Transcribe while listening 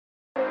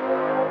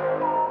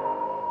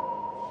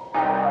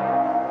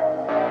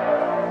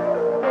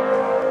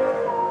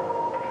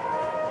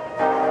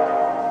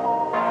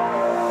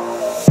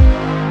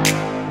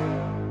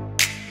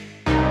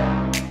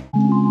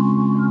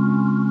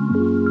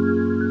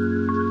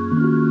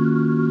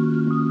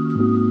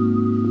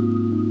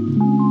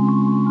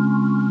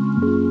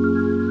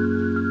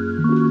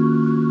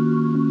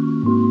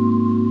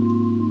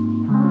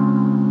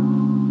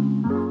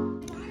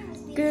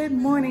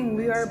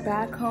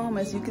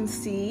As you can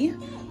see,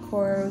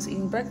 Cora was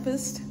eating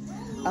breakfast.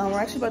 We're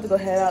actually about to go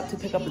head out to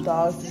pick up the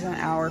dogs. It's an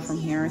hour from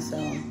here, so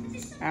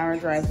hour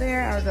drive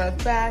there, hour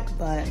drive back,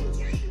 but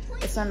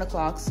it's 9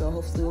 o'clock, so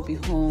hopefully we'll be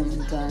home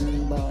and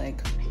done by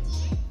like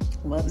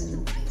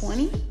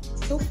 11:20,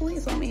 hopefully,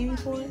 is what I'm aiming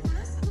for.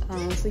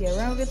 So yeah, we're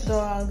gonna get the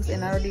dogs,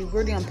 and we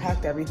already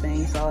unpacked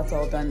everything, so that's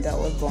all done,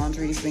 dealt with,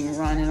 laundry's being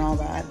run and all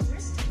that.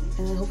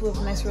 And hopefully we'll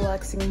have a nice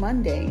relaxing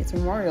Monday. It's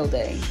Memorial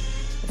Day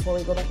before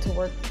we go back to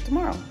work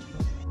tomorrow.